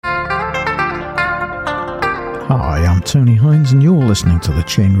Hi, I'm Tony Hines and you're listening to the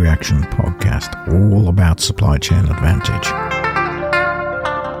Chain Reaction Podcast, all about supply chain advantage.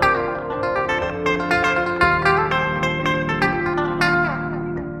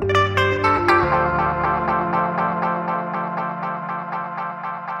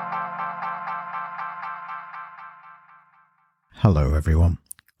 Hello everyone,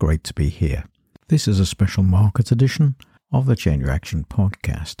 great to be here. This is a special market edition of the Chain Reaction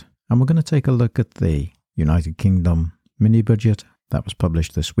Podcast, and we're going to take a look at the United Kingdom mini-budget that was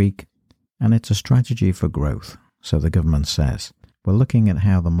published this week, and it's a strategy for growth. So the government says, we're looking at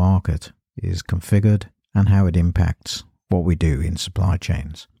how the market is configured and how it impacts what we do in supply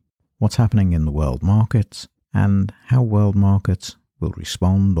chains, what's happening in the world markets, and how world markets will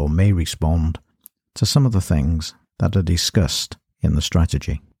respond or may respond to some of the things that are discussed in the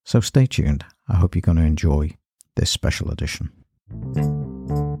strategy. So stay tuned. I hope you're going to enjoy this special edition.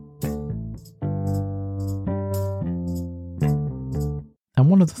 And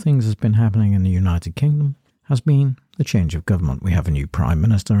one of the things that's been happening in the United Kingdom has been the change of government. We have a new Prime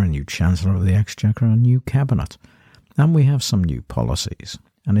Minister, a new Chancellor of the Exchequer, a new Cabinet, and we have some new policies,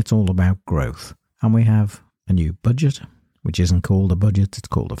 and it's all about growth. And we have a new budget, which isn't called a budget, it's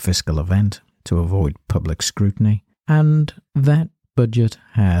called a fiscal event to avoid public scrutiny. And that budget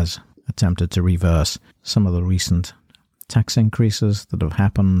has attempted to reverse some of the recent tax increases that have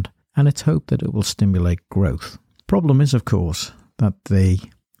happened, and it's hoped that it will stimulate growth. Problem is, of course, that the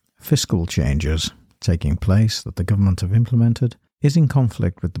fiscal changes taking place that the government have implemented is in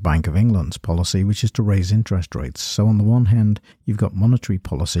conflict with the Bank of England's policy, which is to raise interest rates. So on the one hand, you've got monetary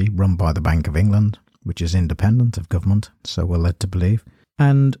policy run by the Bank of England, which is independent of government, so we're led to believe,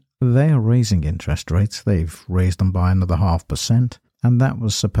 and they are raising interest rates. They've raised them by another 0.5%, and that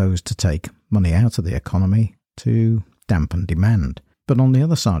was supposed to take money out of the economy to dampen demand. But on the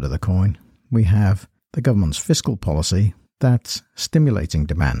other side of the coin, we have the government's fiscal policy that's stimulating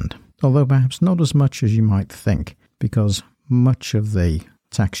demand, although perhaps not as much as you might think, because much of the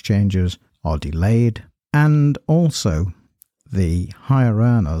tax changes are delayed, and also the higher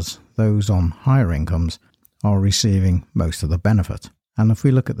earners, those on higher incomes, are receiving most of the benefit. And if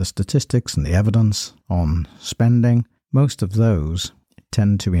we look at the statistics and the evidence on spending, most of those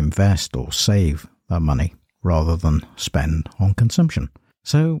tend to invest or save their money rather than spend on consumption.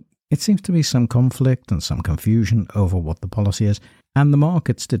 So it seems to be some conflict and some confusion over what the policy is, and the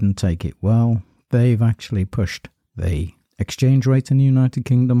markets didn't take it well. They've actually pushed the exchange rate in the United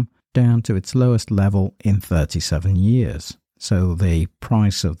Kingdom down to its lowest level in 37 years. So the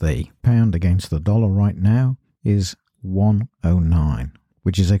price of the pound against the dollar right now is 109,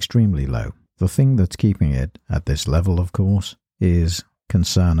 which is extremely low. The thing that's keeping it at this level, of course, is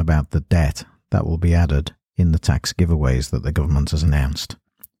concern about the debt that will be added in the tax giveaways that the government has announced,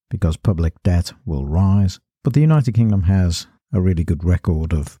 because public debt will rise. But the United Kingdom has a really good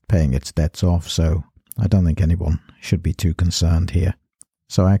record of paying its debts off, so I don't think anyone should be too concerned here.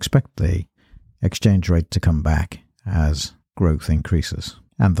 So I expect the exchange rate to come back as growth increases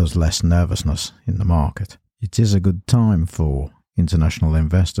and there's less nervousness in the market. It is a good time for international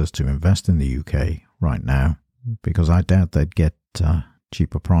investors to invest in the UK right now, because I doubt they'd get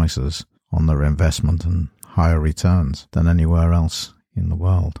cheaper prices on their investment and higher returns than anywhere else in the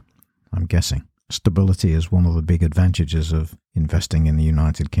world, I'm guessing. Stability is one of the big advantages of investing in the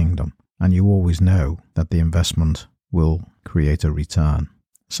United Kingdom, and you always know that the investment will create a return,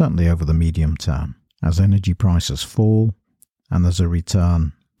 certainly over the medium term. As energy prices fall and there's a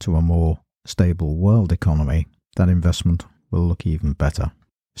return to a more stable world economy, that investment will look even better.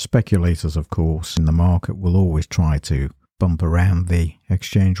 Speculators, of course, in the market will always try to bump around the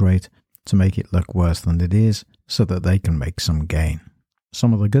exchange rate to make it look worse than it is so that they can make some gain.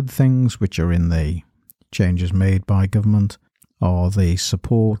 Some of the good things which are in the changes made by government are the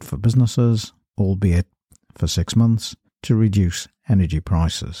support for businesses, albeit for 6 months, to reduce energy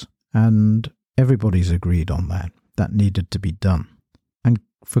prices. And everybody's agreed on that. That needed to be done. And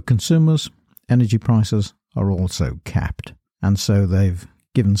for consumers, energy prices are also capped. And so they've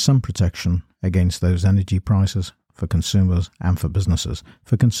given some protection against those energy prices for consumers and for businesses.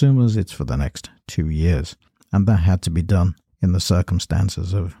 For consumers, it's for the next 2 years. And that had to be done in the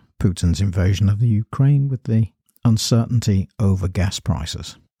circumstances of Putin's invasion of the Ukraine with the uncertainty over gas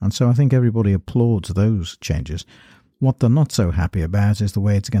prices. And so I think everybody applauds those changes. What they're not so happy about is the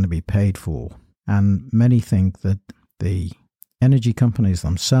way it's going to be paid for. And many think that the energy companies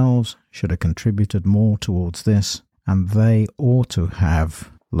themselves should have contributed more towards this, and they ought to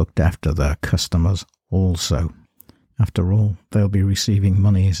have looked after their customers also. After all, they'll be receiving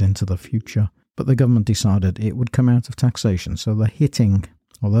monies into the future. But the government decided it would come out of taxation, so they're hitting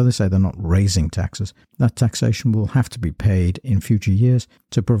although they say they're not raising taxes, that taxation will have to be paid in future years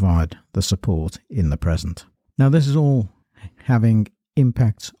to provide the support in the present. Now, this is all having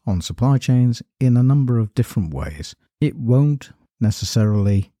impacts on supply chains in a number of different ways. It won't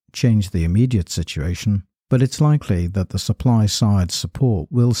necessarily change the immediate situation, but it's likely that the supply side support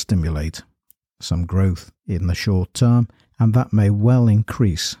will stimulate some growth in the short term, and that may well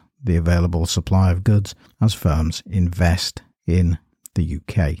increase the available supply of goods as firms invest in the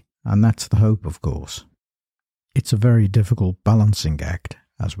UK. And that's the hope, of course. It's a very difficult balancing act,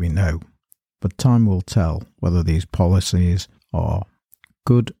 as we know, but time will tell whether these policies are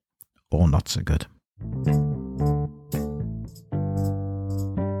good or not so good.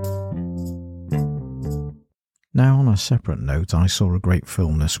 Now, on a separate note, I saw a great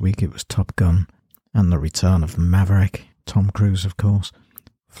film this week. It was Top Gun and the return of Maverick, Tom Cruise, of course,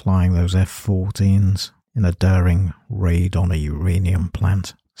 flying those F-14s in a daring raid on a uranium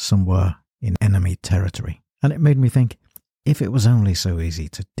plant somewhere in enemy territory. And it made me think, if it was only so easy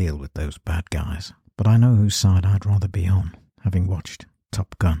to deal with those bad guys. But I know whose side I'd rather be on, having watched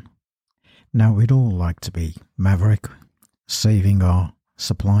Top Gun. Now, we'd all like to be Maverick, saving our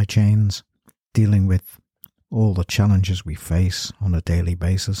supply chains, dealing with all the challenges we face on a daily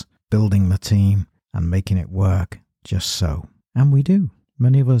basis, building the team and making it work just so. And we do.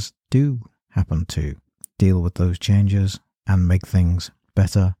 Many of us do happen to deal with those changes and make things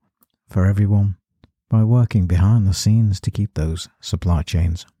better for everyone by working behind the scenes to keep those supply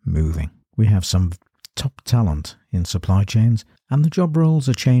chains moving. We have some top talent in supply chains, and the job roles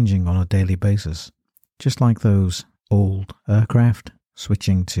are changing on a daily basis. Just like those old aircraft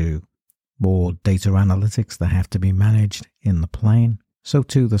switching to more data analytics that have to be managed in the plane, so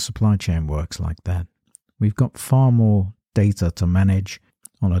too the supply chain works like that. We've got far more data to manage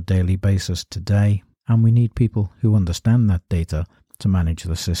on a daily basis today, and we need people who understand that data to manage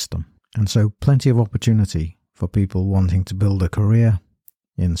the system. And so plenty of opportunity for people wanting to build a career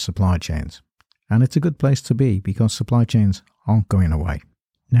in supply chains. And it's a good place to be because supply chains aren't going away.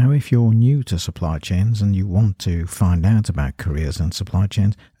 Now, if you're new to supply chains and you want to find out about careers in supply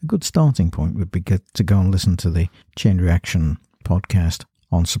chains, a good starting point would be good to go and listen to the Chain Reaction podcast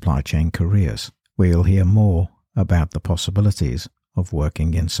on supply chain careers, where you'll hear more about the possibilities of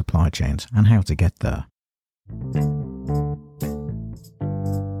working in supply chains and how to get there.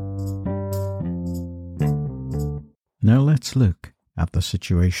 Now let's look at the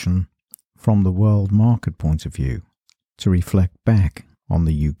situation from the world market point of view to reflect back on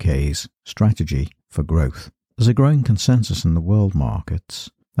the UK's strategy for growth. There's a growing consensus in the world markets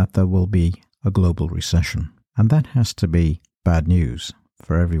that there will be a global recession, and that has to be bad news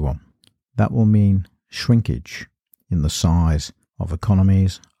for everyone. That will mean shrinkage in the size of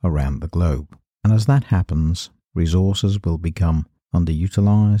economies around the globe. And as that happens, resources will become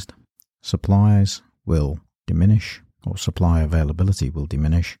underutilized, supplies will diminish, or supply availability will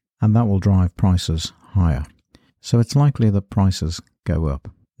diminish, and that will drive prices higher. So it's likely that prices go up.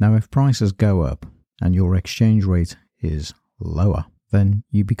 Now, if prices go up and your exchange rate is lower, then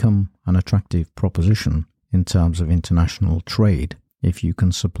you become an attractive proposition in terms of international trade if you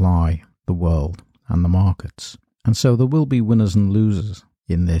can supply the world and the markets. And so there will be winners and losers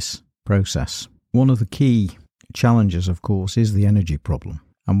in this process. One of the key challenges, of course, is the energy problem.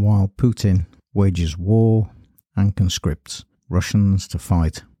 And while Putin wages war and conscripts Russians to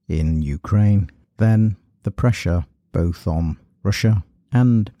fight in Ukraine, then the pressure both on Russia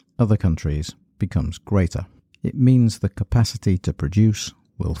and other countries becomes greater. It means the capacity to produce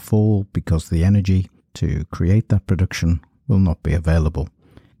will fall because the energy to create that production will not be available,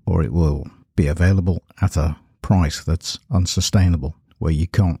 or it will be available at a price that's unsustainable, where you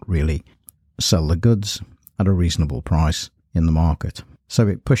can't really sell the goods at a reasonable price in the market. So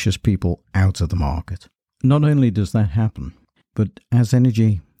it pushes people out of the market. Not only does that happen, but as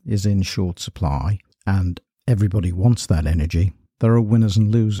energy is in short supply and everybody wants that energy, there are winners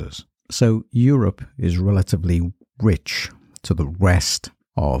and losers. So Europe is relatively rich to the rest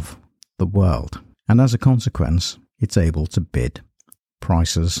of the world. And as a consequence, it's able to bid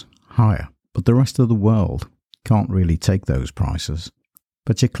prices higher. But the rest of the world can't really take those prices,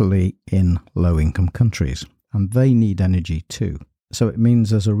 particularly in low-income countries. And they need energy too. So it means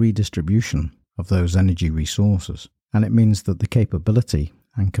there's a redistribution of those energy resources. And it means that the capability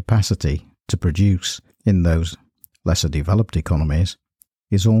and capacity to produce in those lesser developed economies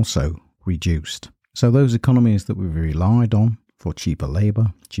is also reduced. So those economies that we've relied on for cheaper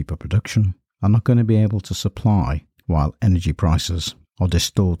labour, cheaper production, are not going to be able to supply while energy prices are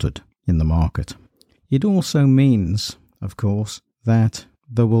distorted in the market. It also means, of course, that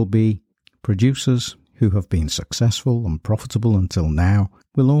there will be producers who have been successful and profitable until now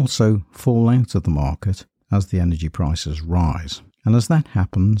will also fall out of the market as the energy prices rise. And as that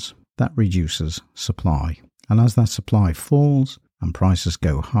happens, that reduces supply. And as that supply falls and prices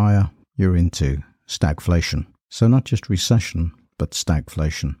go higher, you're into stagflation. So not just recession, but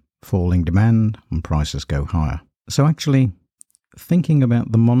stagflation. Falling demand and prices go higher. So actually, thinking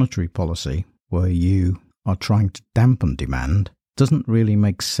about the monetary policy where you are trying to dampen demand doesn't really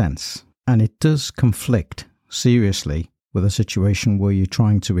make sense. And it does conflict seriously with a situation where you're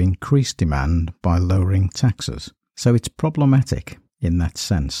trying to increase demand by lowering taxes. So it's problematic in that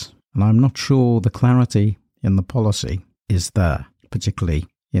sense. And I'm not sure the clarity in the policy is there, particularly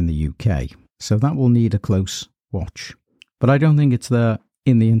in the UK. So that will need a close watch. But I don't think it's there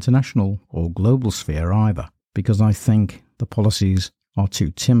in the international or global sphere either, because I think the policies are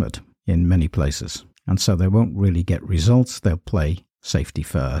too timid in many places. And so they won't really get results. They'll play safety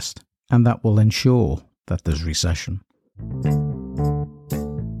first. And that will ensure that there's recession.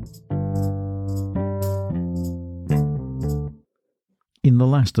 In the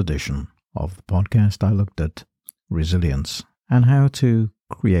last edition of the podcast, I looked at resilience and how to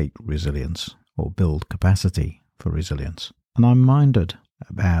create resilience or build capacity for resilience. And I'm minded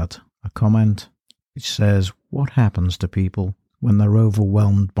about a comment which says, what happens to people when they're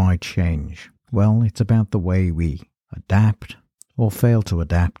overwhelmed by change? Well, it's about the way we adapt or fail to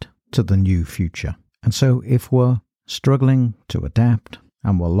adapt to the new future. And so if we're struggling to adapt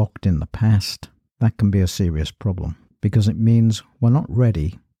and we're locked in the past, that can be a serious problem because it means we're not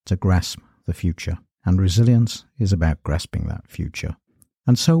ready to grasp the future. And resilience is about grasping that future.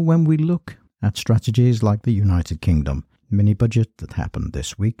 And so when we look at strategies like the United Kingdom mini-budget that happened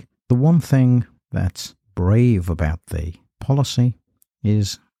this week, the one thing that's brave about the policy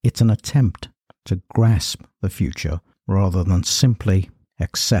is it's an attempt to grasp the future rather than simply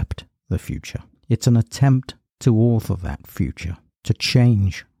accept the future. It's an attempt to author that future, to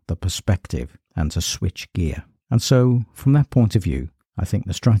change the perspective and to switch gear. And so, from that point of view, I think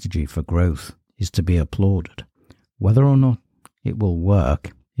the strategy for growth is to be applauded. Whether or not it will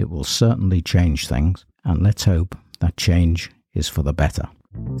work, it will certainly change things, and let's hope that change is for the better.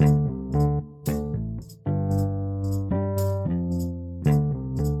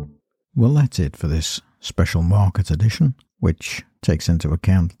 Well, that's it for this special market edition, which takes into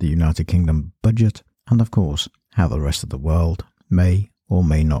account the United Kingdom budget and, of course, how the rest of the world may or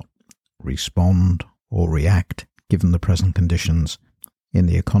may not respond or react given the present conditions in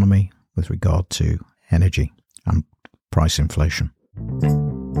the economy with regard to energy and price inflation.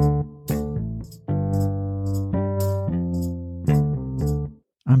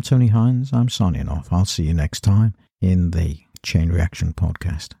 I'm Tony Hines. I'm signing off. I'll see you next time in the Chain Reaction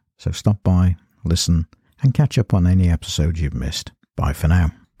podcast. So stop by, listen, and catch up on any episodes you've missed. Bye for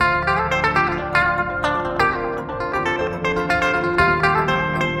now.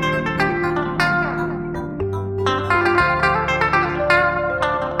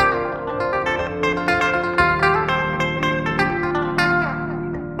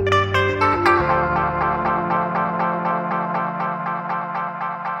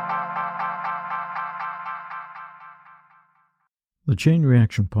 The Chain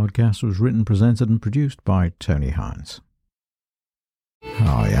Reaction podcast was written, presented and produced by Tony Hines.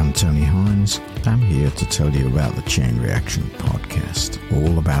 Hi, I'm Tony Hines. I'm here to tell you about the Chain Reaction podcast,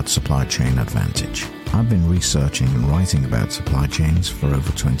 all about supply chain advantage. I've been researching and writing about supply chains for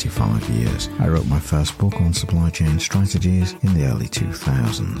over 25 years. I wrote my first book on supply chain strategies in the early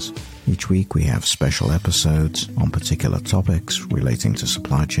 2000s. Each week we have special episodes on particular topics relating to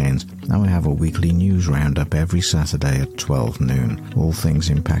supply chains, and we have a weekly news roundup every Saturday at 12 noon, all things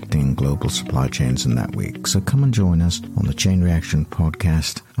impacting global supply chains in that week. So come and join us on the Chain Reaction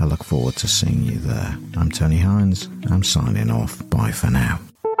podcast. I look forward to seeing you there. I'm Tony Hines. I'm signing off. Bye for now.